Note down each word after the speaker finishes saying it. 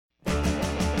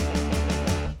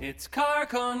It's car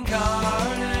con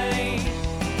carne.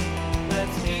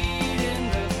 Let's eat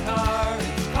in the car.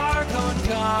 It's car con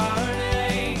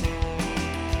carne.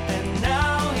 And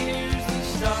now here's the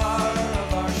star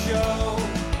of our show,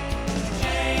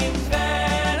 James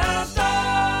Van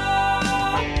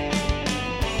Alstyne.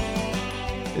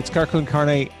 It's car con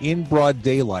carne in broad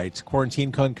daylight.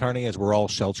 Quarantine con carne as we're all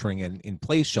sheltering in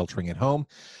place, sheltering at home.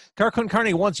 Car con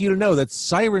Carne wants you to know that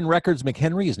Siren Records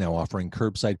McHenry is now offering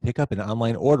curbside pickup and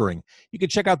online ordering. You can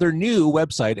check out their new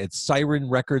website at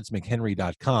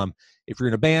sirenrecordsmchenry.com. If you're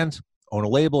in a band, own a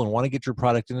label, and want to get your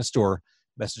product in a store,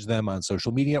 message them on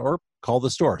social media or call the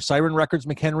store. Siren Records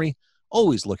McHenry,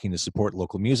 always looking to support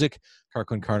local music. Car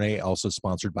con Carne, also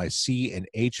sponsored by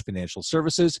C&H Financial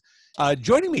Services.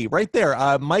 Joining me right there,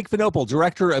 Mike Vinopal,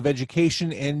 Director of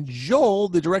Education, and Joel,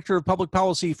 the Director of Public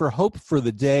Policy for Hope for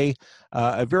the Day,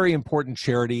 a very important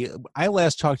charity. I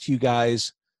last talked to you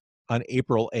guys on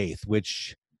April 8th,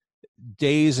 which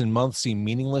days and months seem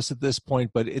meaningless at this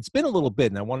point, but it's been a little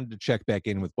bit, and I wanted to check back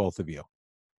in with both of you.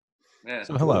 Man,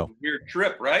 so hello. Weird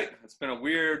trip, right? It's been a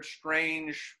weird,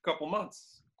 strange couple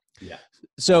months. Yeah.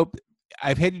 So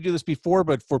I've had you do this before,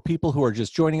 but for people who are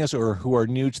just joining us or who are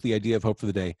new to the idea of Hope for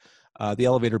the Day, the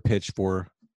elevator pitch for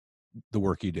the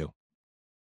work you do.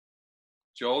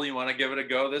 Joel, you want to give it a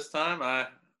go this time?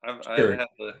 Sure.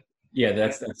 Yeah,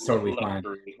 that's totally fine.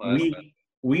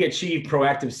 We achieve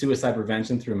proactive suicide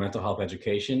prevention through mental health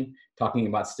education, talking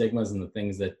about stigmas and the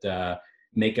things that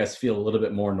make us feel a little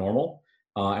bit more normal.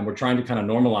 And we're trying to kind of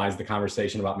normalize the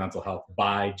conversation about mental health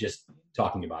by just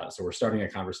talking about it. So we're starting a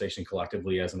conversation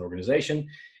collectively as an organization,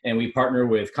 and we partner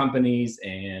with companies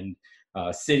and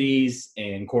cities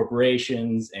and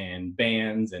corporations and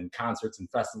bands and concerts and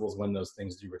festivals when those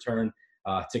things do return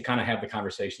to kind of have the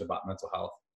conversation about mental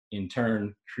health, in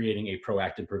turn creating a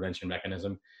proactive prevention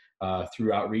mechanism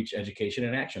through outreach, education,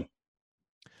 and action.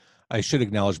 I should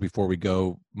acknowledge before we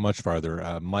go much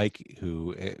farther, Mike,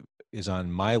 who is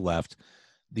on my left,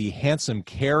 the Handsome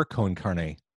Care Con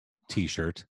Carne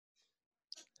t-shirt.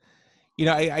 You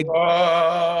know, I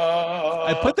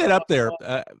put that up there.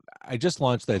 I just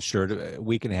launched that shirt a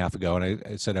week and a half ago, and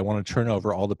I said I want to turn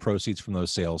over all the proceeds from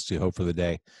those sales to Hope for the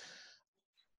Day.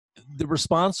 The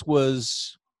response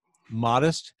was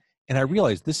modest, and I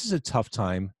realized this is a tough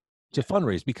time to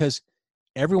fundraise because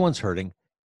everyone's hurting,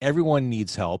 everyone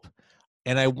needs help,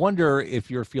 and I wonder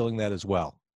if you're feeling that as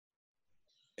well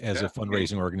as a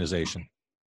fundraising organization.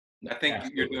 I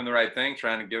think you're doing the right thing,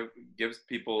 trying to give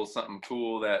people something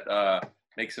cool that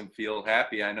makes them feel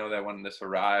happy. I know that when this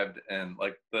arrived and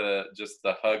like the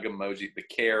hug emoji, the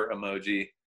care emoji,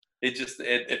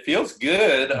 it feels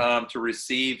good to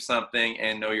receive something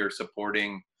and know you're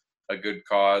supporting a good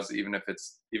cause, even if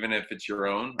it's your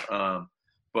own.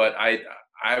 But I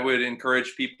would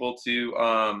encourage people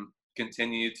to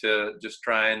continue to just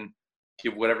try and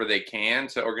give whatever they can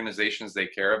to organizations they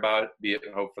care about, be it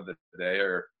Hope for the Day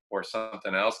or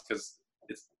something else, because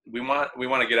we want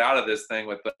to get out of this thing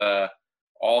with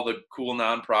all the cool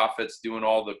nonprofits doing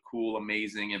all the cool,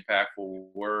 amazing,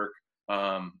 impactful work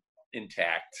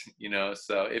intact, you know.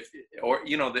 So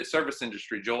the service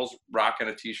industry, Joel's rocking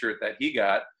a t-shirt that he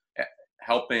got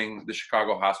helping the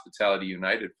Chicago Hospitality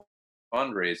United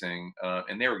fundraising,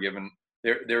 and they were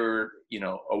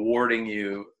awarding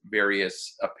you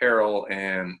various apparel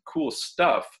and cool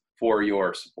stuff for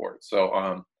your support.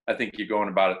 So I think you're going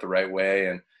about it the right way,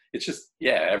 and it's just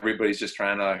everybody's just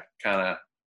trying to kind of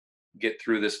get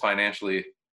through this financially.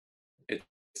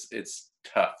 It's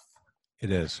tough.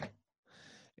 It is.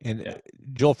 And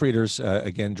Joel Frieders,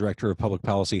 again, Director of Public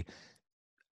Policy,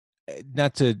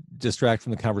 not to distract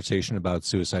from the conversation about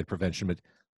suicide prevention, but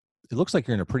it looks like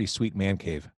you're in a pretty sweet man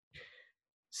cave.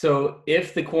 So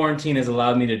if the quarantine has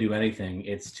allowed me to do anything,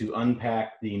 it's to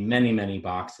unpack the many, many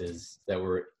boxes that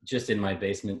were just in my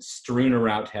basement, strewn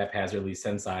around haphazardly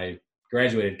since I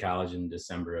graduated college in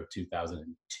December of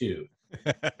 2002.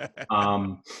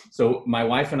 So my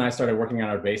wife and I started working on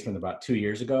our basement about 2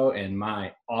 years ago, and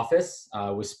my office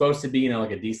was supposed to be,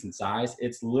 like a decent size.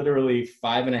 It's literally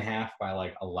 5.5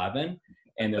 by 11.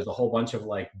 And there's a whole bunch of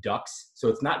ducts. So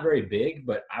it's not very big,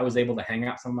 but I was able to hang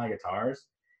out some of my guitars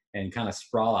and kind of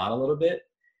sprawl out a little bit.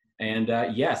 And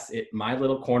my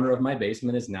little corner of my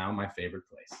basement is now my favorite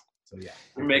place. So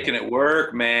you're making it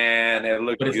work, man. It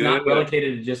looks good. But it's not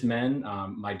relegated to just men.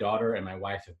 My daughter and my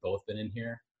wife have both been in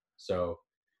here, so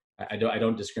I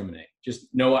don't discriminate. Just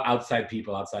no outside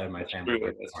people outside of my family.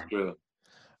 That's true.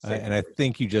 And I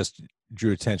think you just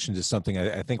drew attention to something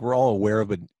I think we're all aware of,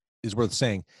 but is worth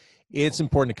saying. It's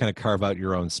important to kind of carve out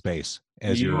your own space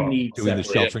as you're doing the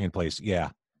sheltering in place.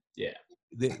 Yeah.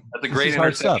 That's a great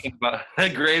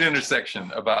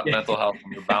intersection about mental health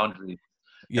and your boundaries.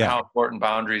 Yeah. And how important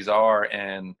boundaries are,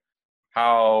 and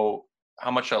how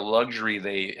much a luxury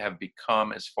they have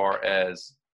become as far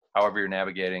as however you're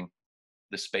navigating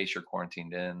the space you're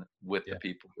quarantined in with the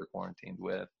people you're quarantined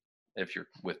with, if you're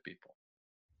with people.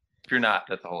 If you're not,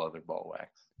 that's a whole other ball of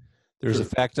wax. There's a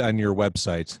fact on your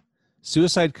website.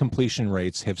 Suicide completion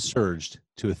rates have surged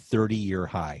to a 30-year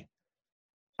high.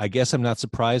 I guess I'm not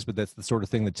surprised, but that's the sort of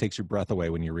thing that takes your breath away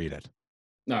when you read it.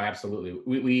 No,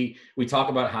 absolutely. We talk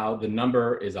about how the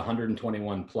number is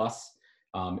 121 plus.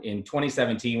 In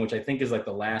 2017, which I think is like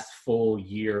the last full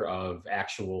year of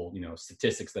actual,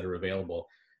 statistics that are available,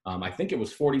 I think it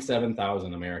was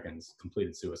 47,000 Americans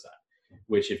completed suicide,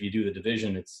 which if you do the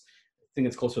division, I think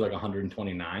it's closer to like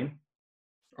 129.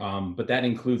 But that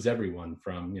includes everyone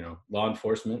from, law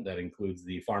enforcement, that includes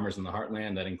the farmers in the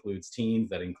heartland, that includes teens,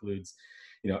 that includes,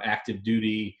 active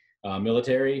duty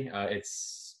military.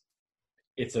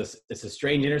 It's a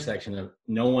strange intersection of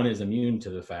no one is immune to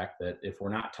the fact that if we're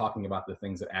not talking about the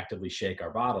things that actively shake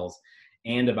our bottles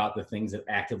and about the things that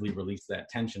actively release that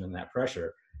tension and that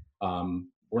pressure,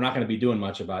 we're not going to be doing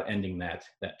much about ending that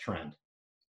trend.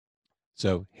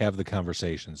 So have the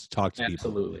conversations, talk to people.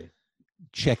 Absolutely.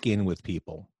 Check in with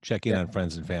people, check in on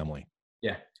friends and family.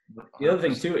 Yeah. The other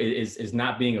thing too is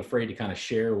not being afraid to kind of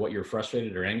share what you're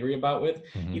frustrated or angry about with.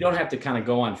 Mm-hmm. You don't have to kind of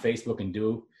go on Facebook and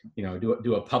do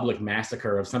a public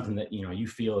massacre of something that, you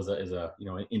feel is a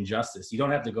injustice. You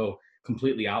don't have to go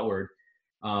completely outward.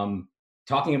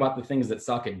 Talking about the things that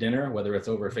suck at dinner, whether it's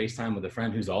over FaceTime with a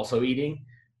friend who's also eating.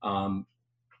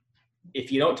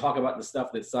 If you don't talk about the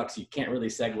stuff that sucks, you can't really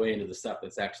segue into the stuff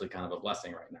that's actually kind of a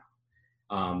blessing right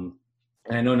now.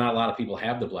 And I know not a lot of people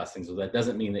have the blessings, but that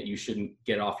doesn't mean that you shouldn't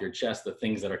get off your chest the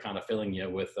things that are kind of filling you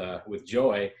with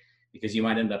joy, because you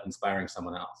might end up inspiring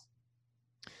someone else.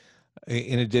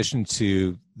 In addition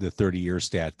to the 30-year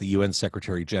stat, the UN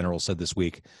Secretary General said this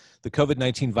week, the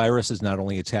COVID-19 virus is not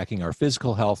only attacking our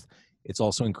physical health, it's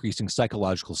also increasing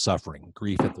psychological suffering,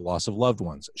 grief at the loss of loved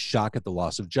ones, shock at the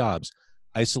loss of jobs,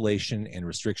 isolation and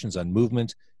restrictions on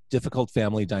movement, difficult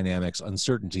family dynamics,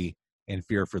 uncertainty, and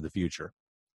fear for the future.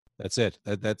 That's it.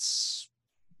 That's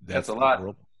a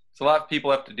lot. It's a lot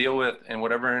people have to deal with, and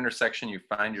whatever intersection you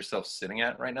find yourself sitting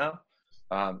at right now,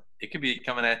 it could be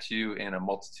coming at you in a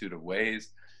multitude of ways,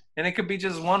 and it could be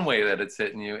just one way that it's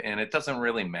hitting you, and it doesn't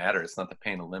really matter. It's not the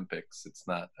Pain Olympics. It's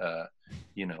not,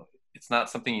 it's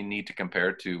not something you need to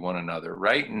compare to one another.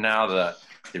 Right now,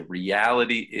 the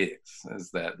reality is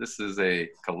that this is a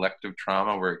collective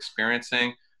trauma we're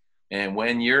experiencing. And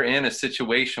when you're in a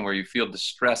situation where you feel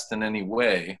distressed in any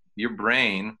way, your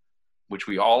brain, which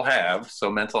we all have,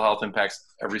 so mental health impacts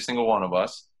every single one of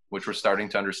us, which we're starting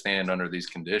to understand under these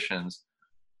conditions,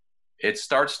 it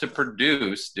starts to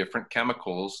produce different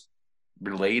chemicals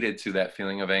related to that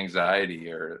feeling of anxiety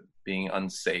or being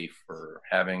unsafe or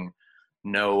having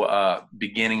no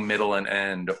beginning, middle, and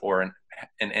end, or an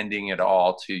ending at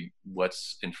all to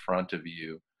what's in front of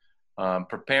you.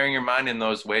 Preparing your mind in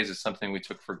those ways is something we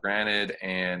took for granted.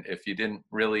 And if you didn't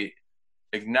really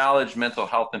acknowledge mental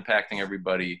health impacting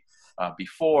everybody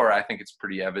before, I think it's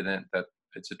pretty evident that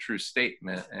it's a true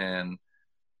statement. And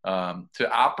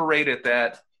to operate at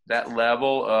that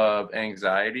level of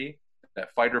anxiety,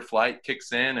 that fight or flight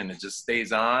kicks in and it just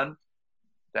stays on,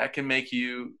 that can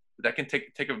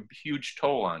take a huge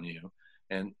toll on you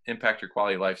and impact your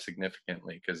quality of life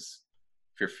significantly. Because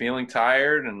if you're feeling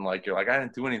tired and you're like, I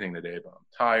didn't do anything today, but I'm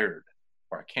tired,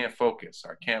 or I can't focus,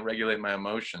 or I can't regulate my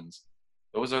emotions,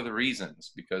 those are the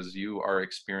reasons, because you are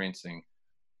experiencing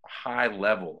a high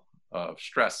level of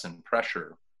stress and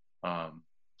pressure,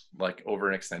 over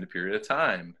an extended period of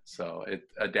time. So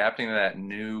adapting to that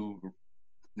new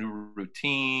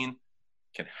routine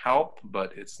can help,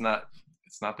 but it's not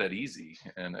that easy.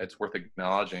 And it's worth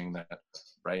acknowledging that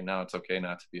right now it's okay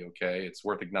not to be okay. It's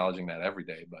worth acknowledging that every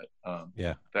day. But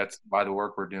that's why the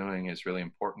work we're doing is really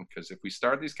important, because if we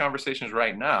start these conversations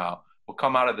right now, we'll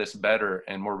come out of this better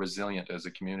and more resilient as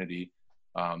a community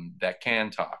that can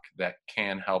talk, that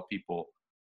can help people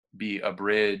be a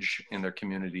bridge in their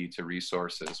community to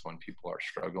resources when people are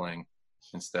struggling,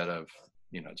 instead of,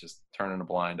 just turning a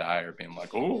blind eye or being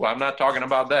like, oh, I'm not talking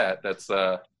about that. That's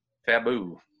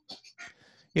taboo.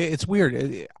 Yeah, it's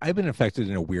weird. I've been affected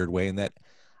in a weird way in that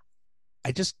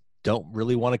I just don't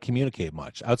really want to communicate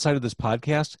much outside of this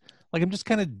podcast. I'm just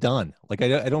kind of done.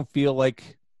 I don't feel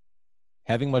like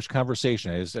having much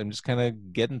conversation. I'm just kind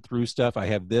of getting through stuff. I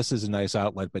have this as a nice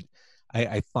outlet, but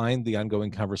I find the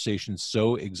ongoing conversation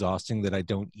so exhausting that I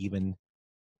don't even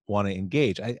want to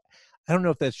engage. I don't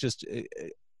know if that's just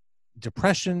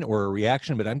depression or a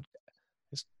reaction, but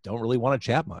just don't really want to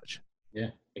chat much. Yeah,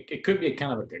 it could be a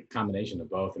kind of a combination of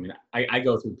both. I mean, I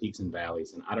go through peaks and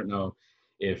valleys, and I don't know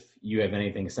if you have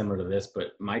anything similar to this,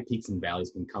 but my peaks and valleys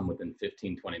can come within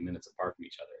 15, 20 minutes apart from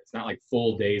each other. It's not like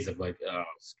full days of like, oh,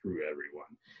 screw everyone.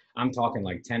 I'm talking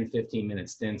like 10, 15-minute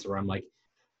stints where I'm like,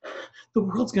 the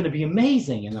world's going to be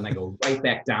amazing. And then I go right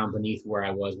back down beneath where I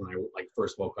was when I like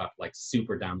first woke up, like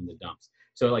super down in the dumps.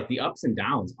 So like the ups and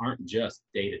downs aren't just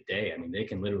day to day. I mean, they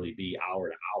can literally be hour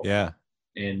to hour. Yeah.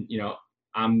 And, you know,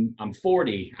 I'm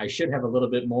 40. I should have a little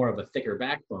bit more of a thicker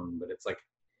backbone, but it's like,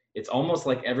 it's almost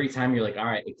like every time you're like, all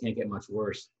right, it can't get much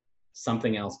worse,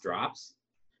 something else drops.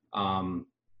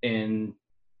 And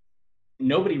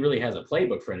nobody really has a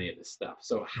playbook for any of this stuff.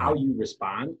 So how you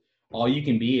respond, all you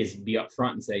can be is be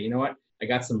upfront and say, you know what, I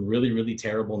got some really, really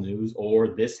terrible news, or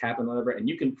this happened, whatever. And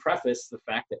you can preface the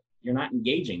fact that you're not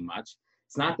engaging much.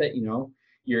 It's not that, you know,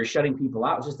 you're shutting people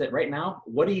out. It's just that right now,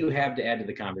 what do you have to add to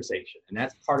the conversation? And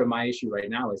that's part of my issue right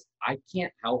now is I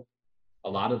can't help a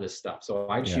lot of this stuff. So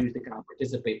I choose to kind of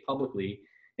participate publicly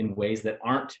in ways that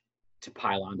aren't to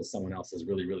pile onto someone else's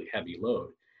really, really heavy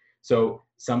load. So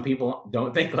some people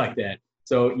don't think like that.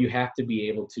 So you have to be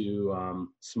able to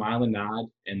smile and nod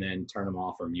and then turn them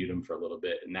off or mute them for a little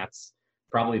bit. And that's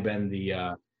probably been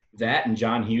the, that and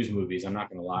John Hughes movies. I'm not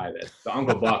going to lie, that the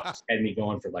Uncle Buck had me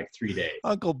going for like 3 days.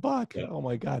 Uncle Buck. Yeah. Oh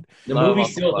my God. The movie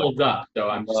still holds up. So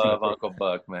I'm just love Uncle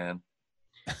Buck, man.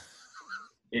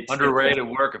 It's underrated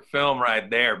work of film right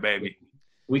there, baby.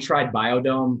 We tried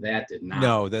Biodome. That did not.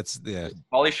 No, that's the.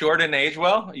 Pauly Shore didn't age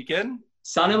well. Are you kidding?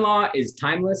 Son-in-Law is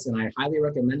timeless, and I highly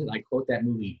recommend it. I quote that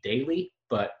movie daily,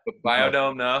 but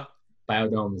Biodome, no.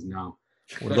 Biodome is no.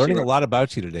 We're learning a lot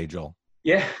about you today, Joel.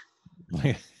 Yeah.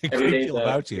 Every day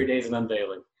is an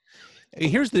unveiling.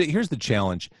 Here's the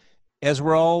challenge. As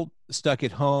we're all stuck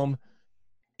at home,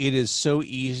 it is so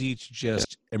easy to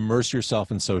just immerse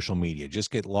yourself in social media.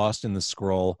 Just get lost in the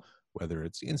scroll, whether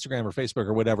it's Instagram or Facebook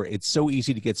or whatever. It's so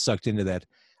easy to get sucked into that.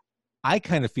 I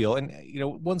kind of feel, and you know,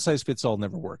 one size fits all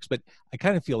never works, but I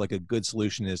kind of feel like a good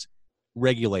solution is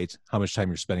regulate how much time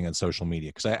you're spending on social media,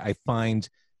 because I find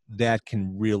that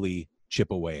can really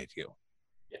chip away at you.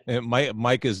 Yeah. And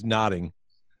Mike is nodding.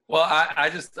 Well,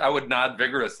 I would nod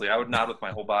vigorously. I would nod with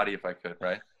my whole body if I could,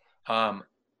 right?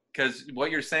 Because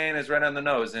what you're saying is right on the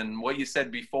nose. And what you said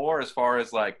before, as far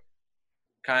as like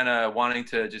kind of wanting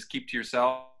to just keep to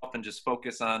yourself and just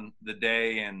focus on the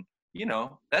day, and, you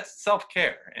know, that's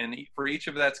self-care. And for each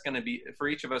of us, it's going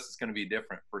to be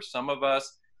different. For some of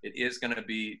us, it is going to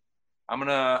be, I'm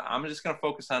just going to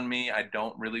focus on me. I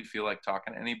don't really feel like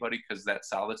talking to anybody, because that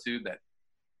solitude,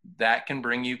 that can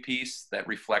bring you peace, that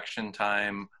reflection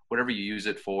time, whatever you use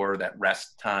it for, that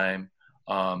rest time.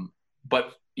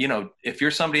 But, you know, if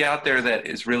you're somebody out there that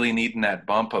is really needing that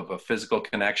bump of a physical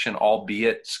connection,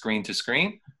 albeit screen to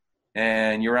screen,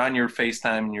 and you're on your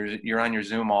FaceTime, you're on your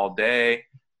Zoom all day,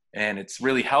 and it's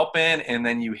really helping, and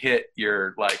then you hit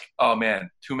your like, oh man,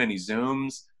 too many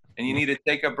Zooms, and you need to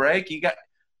take a break. You got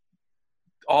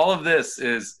all of this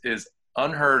is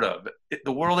unheard of.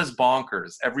 The world is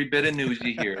bonkers. Every bit of news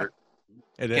you hear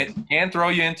can throw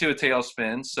you into a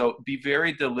tailspin. So be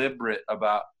very deliberate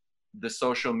about the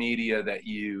social media that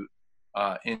you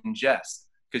ingest,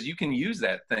 because you can use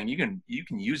that thing. You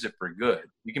can use it for good.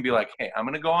 You can be like, hey, I'm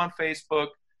going to go on Facebook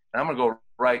and I'm going to go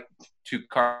right to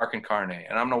Car Con Carne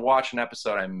and I'm going to watch an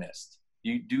episode I missed.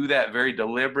 You do that very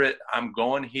deliberate. I'm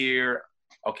going here.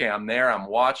 Okay, I'm there. I'm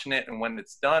watching it. And when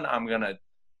it's done, I'm going to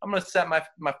set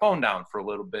my phone down for a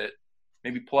little bit,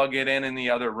 maybe plug it in the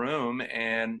other room,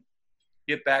 and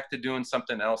get back to doing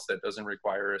something else that doesn't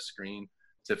require a screen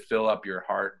to fill up your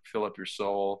heart, fill up your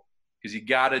soul, because you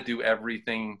got to do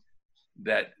everything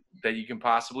that you can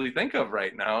possibly think of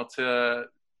right now to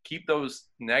keep those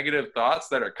negative thoughts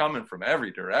that are coming from every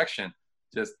direction,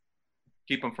 just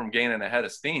keep them from gaining a head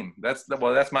of steam. That's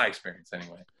my experience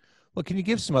anyway. Well, can you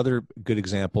give some other good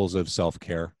examples of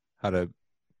self-care, how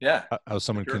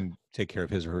someone can take care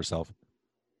of his or herself?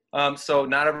 So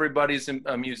not everybody's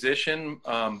a musician,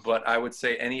 but I would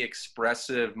say any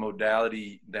expressive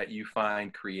modality that you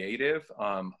find creative.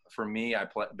 For me, I've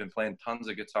been playing tons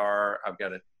of guitar. I've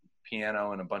got a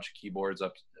piano and a bunch of keyboards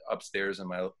upstairs in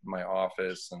my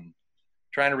office, and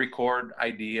trying to record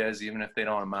ideas, even if they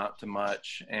don't amount to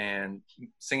much, and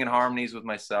singing harmonies with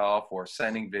myself or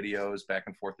sending videos back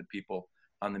and forth to people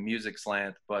on the music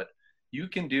slant. But you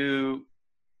can do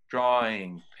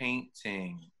drawing,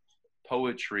 painting,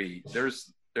 poetry.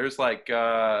 There's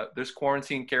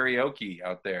quarantine karaoke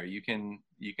out there. You can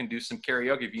do some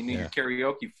karaoke if you need your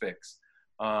karaoke fix.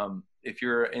 If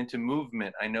you're into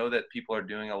movement, I know that people are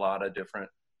doing a lot of different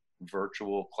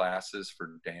virtual classes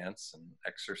for dance and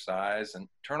exercise, and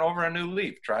turn over a new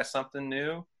leaf, try something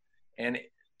new. And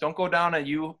don't go down a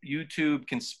YouTube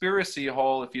conspiracy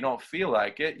hole if you don't feel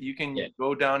like it. You can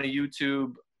go down a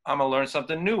YouTube, I'm gonna learn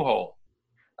something new hole.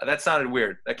 That sounded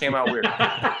weird. That came out weird.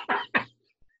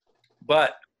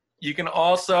 But you can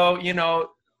also,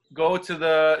 go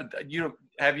to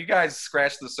have you guys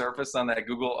scratched the surface on that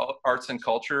Google Arts and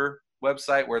Culture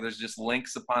website where there's just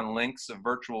links upon links of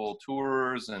virtual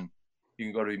tours, and you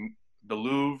can go to the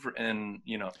Louvre and,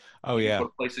 oh yeah, go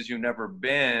to places you've never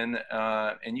been,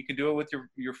 and you can do it with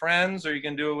your friends, or you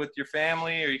can do it with your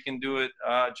family, or you can do it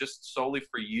just solely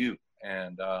for you.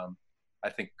 And I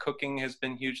think cooking has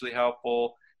been hugely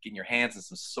helpful. Getting your hands in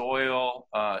some soil,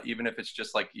 even if it's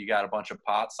just like you got a bunch of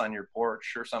pots on your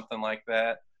porch or something like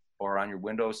that, or on your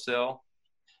windowsill.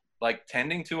 Like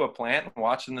tending to a plant and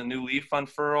watching the new leaf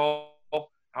unfurl,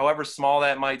 however small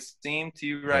that might seem to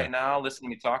you right now, listening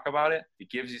to me talk about it,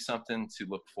 it gives you something to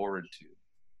look forward to.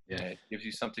 Yeah. It gives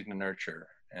you something to nurture,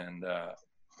 and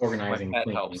organizing that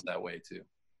helps that way too.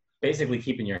 Basically,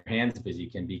 keeping your hands busy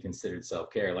can be considered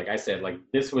self-care. Like I said, like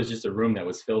this was just a room that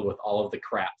was filled with all of the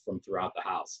crap from throughout the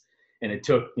house. And it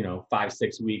took,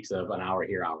 5-6 weeks of an hour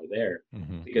here, hour there,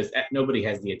 because nobody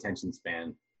has the attention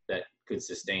span that could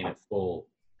sustain a full,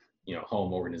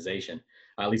 home organization.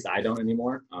 At least I don't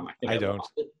anymore. I think I don't.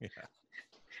 Lost it. Yeah.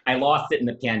 I lost it in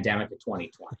the pandemic of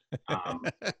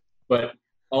 2020. But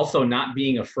also not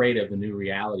being afraid of the new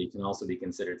reality can also be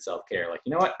considered self-care. Like,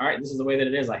 you know what? All right, this is the way that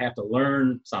it is. I have to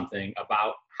learn something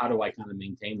about how do I kind of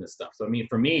maintain this stuff. So, I mean,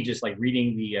 for me, just like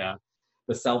reading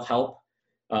the self-help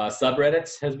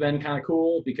subreddits has been kind of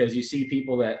cool, because you see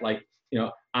people that like,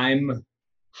 I'm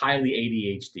highly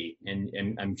ADHD,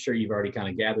 and I'm sure you've already kind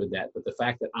of gathered that. But the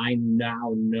fact that I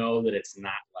now know that it's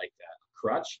not like a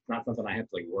crutch, not something I have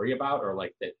to like worry about, or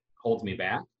like that holds me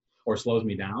back or slows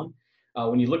me down.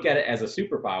 When you look at it as a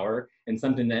superpower and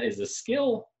something that is a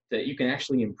skill that you can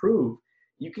actually improve,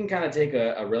 you can kind of take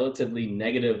a relatively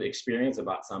negative experience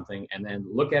about something and then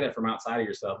look at it from outside of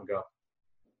yourself and go,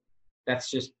 that's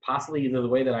just possibly either the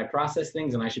way that I process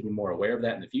things, and I should be more aware of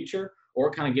that in the future, or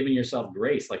kind of giving yourself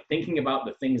grace. Like thinking about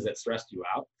the things that stressed you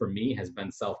out, for me, has been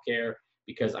self-care,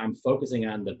 because I'm focusing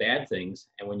on the bad things.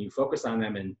 And when you focus on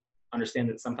them and understand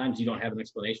that sometimes you don't have an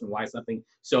explanation why something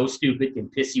so stupid can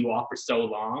piss you off for so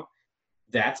long,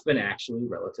 that's been actually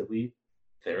relatively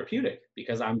therapeutic,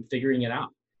 because I'm figuring it out.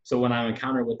 So when I'm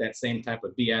encountered with that same type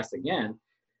of BS again,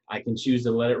 I can choose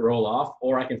to let it roll off,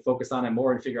 or I can focus on it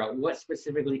more and figure out what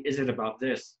specifically is it about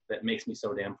this that makes me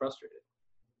so damn frustrated.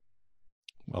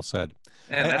 Well said.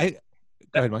 Go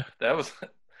ahead, Mike. That was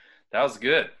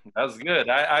good. That was good.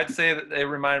 I'd say that it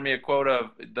reminded me a quote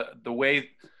of the way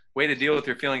to deal with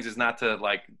your feelings is not to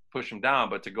like push them down,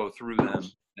 but to go through them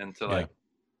and to like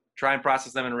try and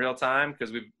process them in real time,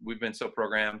 because we've been so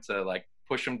programmed to like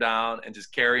push them down and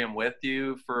just carry them with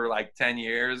you for like 10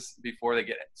 years before they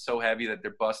get so heavy that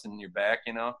they're busting your back,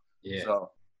 Yeah.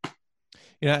 So,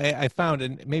 I found,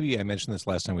 and maybe I mentioned this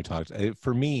last time we talked,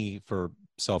 for me, for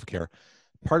self-care,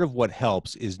 part of what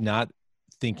helps is not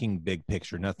thinking big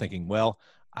picture, not thinking, well,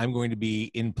 I'm going to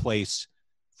be in place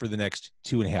for the next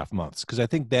 2.5 months. Because I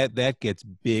think that gets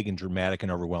big and dramatic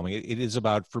and overwhelming. It is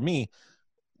about, for me,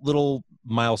 little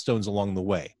milestones along the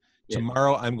way. Yeah.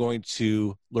 Tomorrow I'm going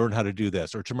to learn how to do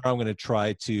this, or tomorrow I'm going to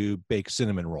try to bake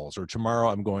cinnamon rolls, or tomorrow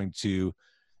I'm going to,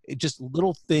 just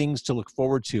little things to look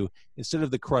forward to instead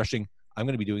of the crushing, I'm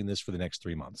going to be doing this for the next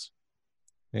 3 months.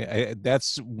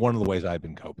 That's one of the ways I've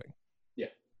been coping. Yeah.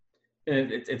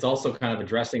 And it's also kind of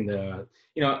addressing the,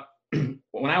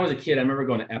 when I was a kid, I remember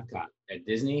going to Epcot at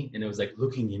Disney, and it was like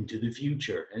looking into the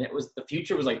future. And the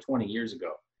future was like 20 years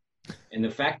ago. And the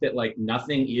fact that like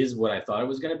nothing is what I thought it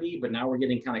was going to be, but now we're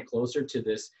getting kind of closer to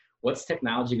this. What's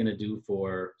technology going to do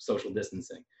for social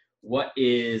distancing?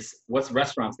 What's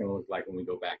restaurants going to look like when we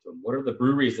go back to them? What are the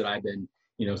breweries that I've been,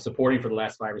 supporting for the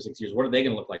last 5 or 6 years? What are they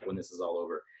going to look like when this is all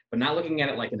over? But not looking at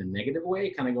it like in a negative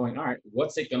way, kind of going, all right,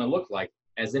 what's it going to look like,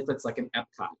 as if it's like an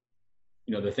Epcot,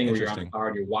 the thing where you're on the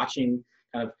card, you're watching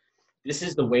kind of, this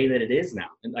is the way that it is now.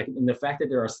 And the fact that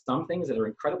there are some things that are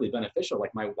incredibly beneficial,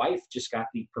 like my wife just got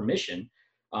the permission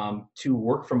to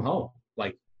work from home.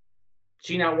 Like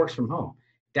she now works from home.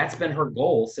 That's been her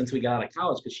goal since we got out of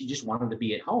college, because she just wanted to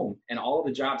be at home. And all of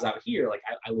the jobs out here, like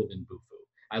I live in Bufu,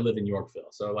 I live in Yorkville.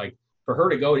 So like for her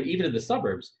to go even to the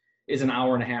suburbs is 1.5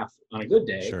 hours on a good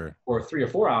day, sure, or 3 or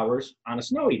 4 hours on a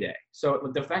snowy day.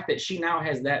 So the fact that she now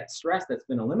has that stress that's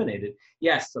been eliminated,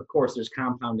 yes, of course, there's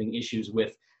compounding issues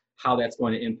with how that's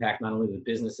going to impact not only the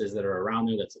businesses that are around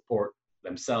there that support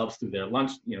themselves through their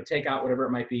lunch, takeout, whatever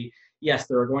it might be. Yes,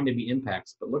 there are going to be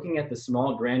impacts, but looking at the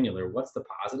small granular, what's the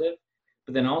positive?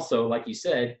 But then also, like you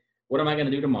said, what am I going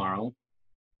to do tomorrow?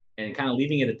 And kind of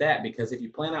leaving it at that, because if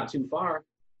you plan out too far,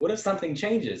 what if something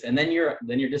changes? And then you're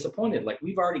disappointed. Like,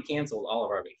 we've already canceled all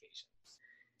of our vacations.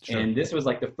 Sure. And this was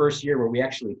like the first year where we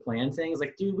actually planned things.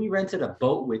 Like, dude, we rented a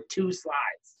boat with 2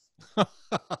 slides. Oh,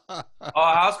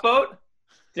 a houseboat?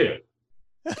 Dude,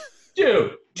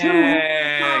 2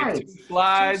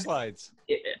 slides.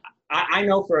 I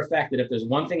know for a fact that if there's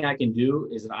one thing I can do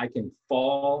is that I can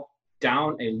fall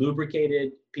down a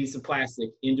lubricated piece of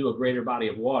plastic into a greater body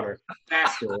of water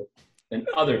faster than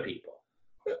other people.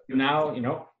 Now,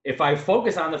 if I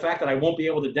focus on the fact that I won't be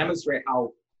able to demonstrate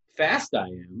how fast I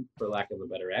am, for lack of a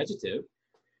better adjective,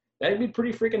 that'd be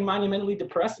pretty freaking monumentally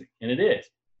depressing, and it is.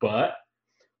 But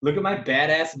look at my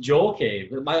badass Joel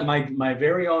cave, my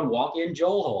very own walk-in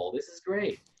Joel hole. This is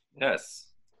great. Yes.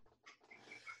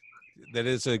 That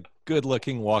is a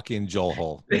good-looking walk-in Joel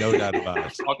hole, no doubt about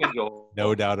it. Walk-in Joel.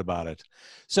 No doubt about it.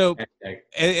 So,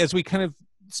 as we kind of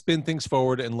spin things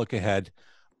forward and look ahead,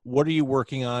 what are you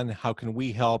working on? How can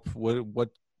we help? What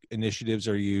initiatives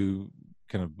are you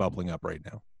kind of bubbling up right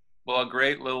now? Well, a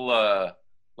great little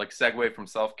segue from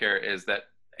self-care is that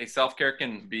self-care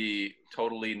can be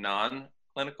totally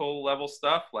non-clinical level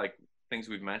stuff, like things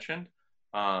we've mentioned.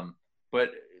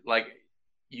 But like,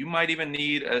 you might even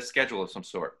need a schedule of some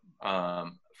sort.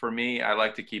 For me, I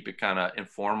like to keep it kind of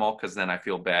informal, because then I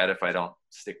feel bad if I don't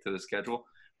stick to the schedule.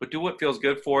 But do what feels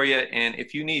good for you. And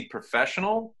if you need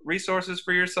professional resources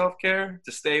for your self-care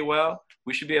to stay well,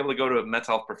 we should be able to go to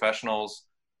mental health professionals,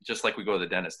 just like we go to the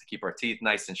dentist to keep our teeth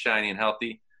nice and shiny and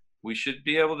healthy. We should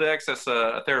be able to access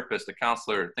a therapist, a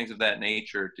counselor, things of that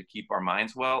nature to keep our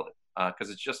minds well, because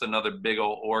it's just another big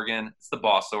old organ. It's the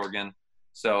boss organ.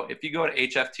 So if you go to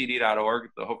hftd.org,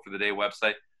 the Hope for the Day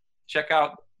website, check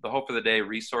out the Hope for the Day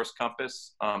resource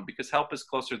compass, because help is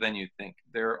closer than you think.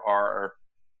 There are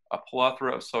a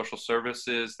plethora of social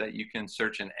services that you can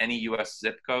search in any U.S.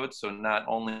 zip code. So not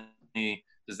only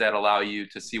does that allow you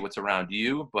to see what's around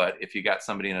you, but if you got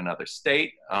somebody in another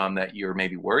state that you're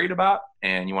maybe worried about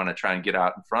and you want to try and get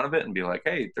out in front of it and be like,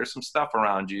 hey, there's some stuff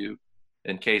around you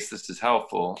in case this is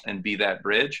helpful, and be that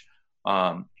bridge,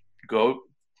 go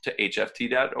to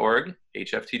hft.org.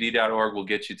 hftd.org will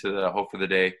get you to the Hope for the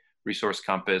Day resource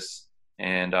compass,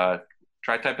 and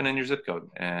try typing in your zip code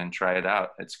and try it out.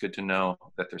 It's good to know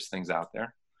that there's things out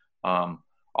there.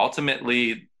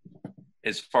 Ultimately,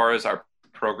 as far as our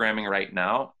programming right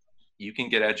now, you can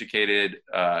get educated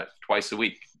twice a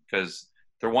week, because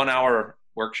they're 1-hour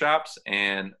workshops,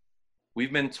 and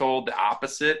we've been told the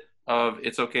opposite of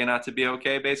it's okay not to be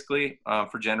okay, basically,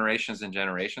 for generations and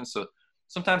generations. So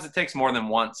sometimes it takes more than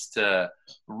once to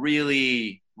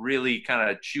really, really kind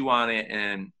of chew on it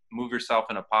and move yourself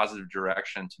in a positive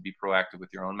direction to be proactive with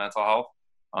your own mental health.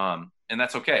 And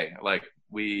that's okay. Like,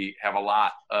 we have a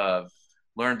lot of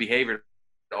learned behavior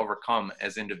to overcome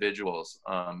as individuals.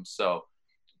 So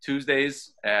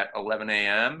Tuesdays at 11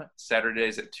 a.m.,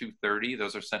 Saturdays at 2:30,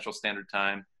 those are Central Standard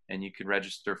Time, and you can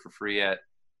register for free at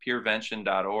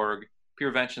peervention.org.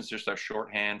 Peervention is just our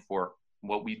shorthand for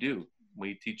what we do.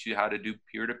 We teach you how to do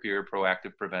peer-to-peer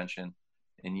proactive prevention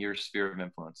in your sphere of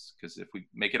influence. Because if we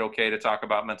make it okay to talk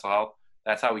about mental health,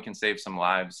 that's how we can save some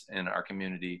lives in our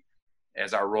community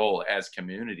as our role as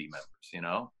community members,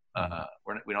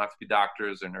 we don't have to be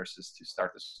doctors or nurses to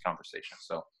start this conversation.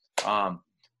 So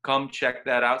come check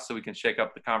that out so we can shake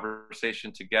up the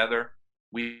conversation together.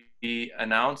 We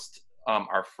announced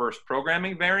our first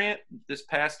programming variant this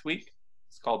past week.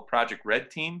 It's called Project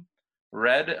Red Team.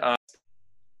 Red.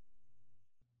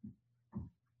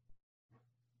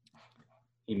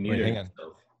 He muted hang on.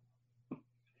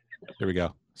 There we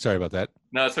go. Sorry about that.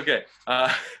 No, it's okay.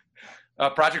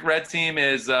 Project Red Team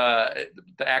is the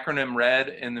acronym RED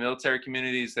in the military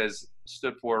communities has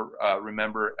stood for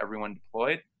Remember Everyone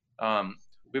Deployed.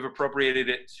 We've appropriated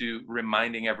it to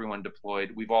reminding everyone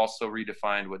deployed. We've also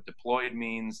redefined what deployed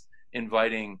means,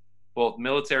 inviting both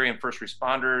military and first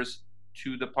responders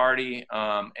to the party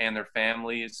and their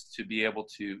families to be able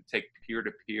to take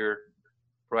peer-to-peer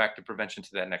proactive prevention to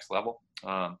that next level,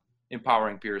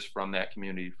 empowering peers from that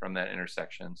community, from that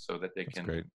intersection, so that they can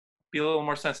be a little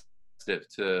more sensitive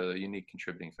to unique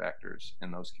contributing factors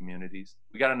in those communities.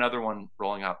 We got another one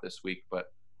rolling out this week, but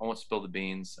I won't spill the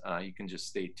beans. You can just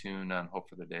stay tuned on Hope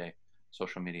for the Day,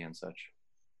 social media and such.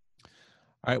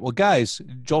 All right. Well, guys,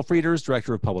 Joel Frieders,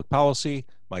 Director of Public Policy,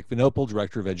 Mike Vinopal,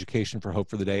 Director of Education for Hope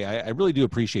for the Day. I really do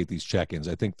appreciate these check-ins.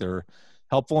 I think they're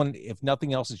helpful. And if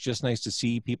nothing else, it's just nice to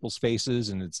see people's faces.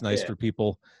 And it's nice for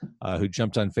people who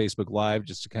jumped on Facebook Live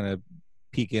just to kind of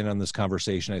peek in on this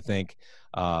conversation, I think.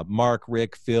 Mark,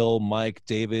 Rick, Phil, Mike,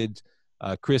 David,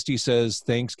 Christy says,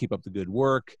 thanks, keep up the good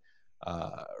work.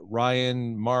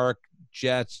 Ryan, Mark,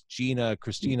 Jets, Gina,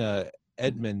 Christina,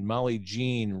 Edmund, Molly,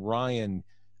 Jean, Ryan,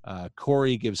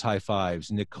 Corey gives high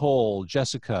fives, Nicole,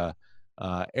 Jessica,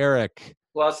 Eric,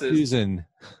 Pluses. Susan,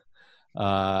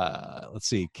 let's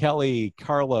see, Kelly,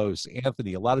 Carlos,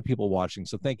 Anthony, a lot of people watching,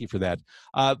 so thank you for that.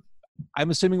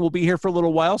 I'm assuming we'll be here for a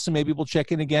little while, so maybe we'll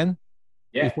check in again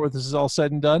before this is all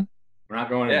said and done. We're not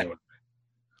going anywhere.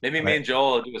 Maybe me and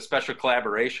Joel will do a special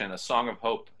collaboration, a song of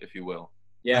hope, if you will.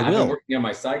 Yeah, I've been working on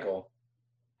my cycle.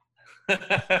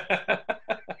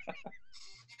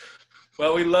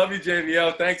 Well, we love you,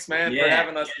 JVO. Thanks, man, for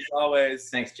having us as always.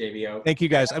 Thanks, JVO. Thank you,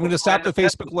 guys. I'm going to stop the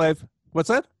Facebook Live. What's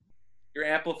that? You're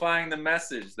amplifying the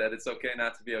message that it's okay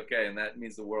not to be okay, and that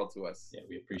means the world to us. Yeah,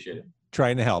 we appreciate it.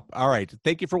 Trying to help. All right.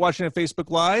 Thank you for watching at Facebook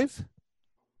Live.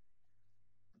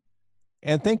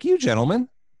 And thank you, gentlemen.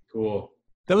 Cool.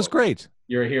 That was great.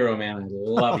 You're a hero, man.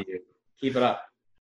 Love you. Keep it up.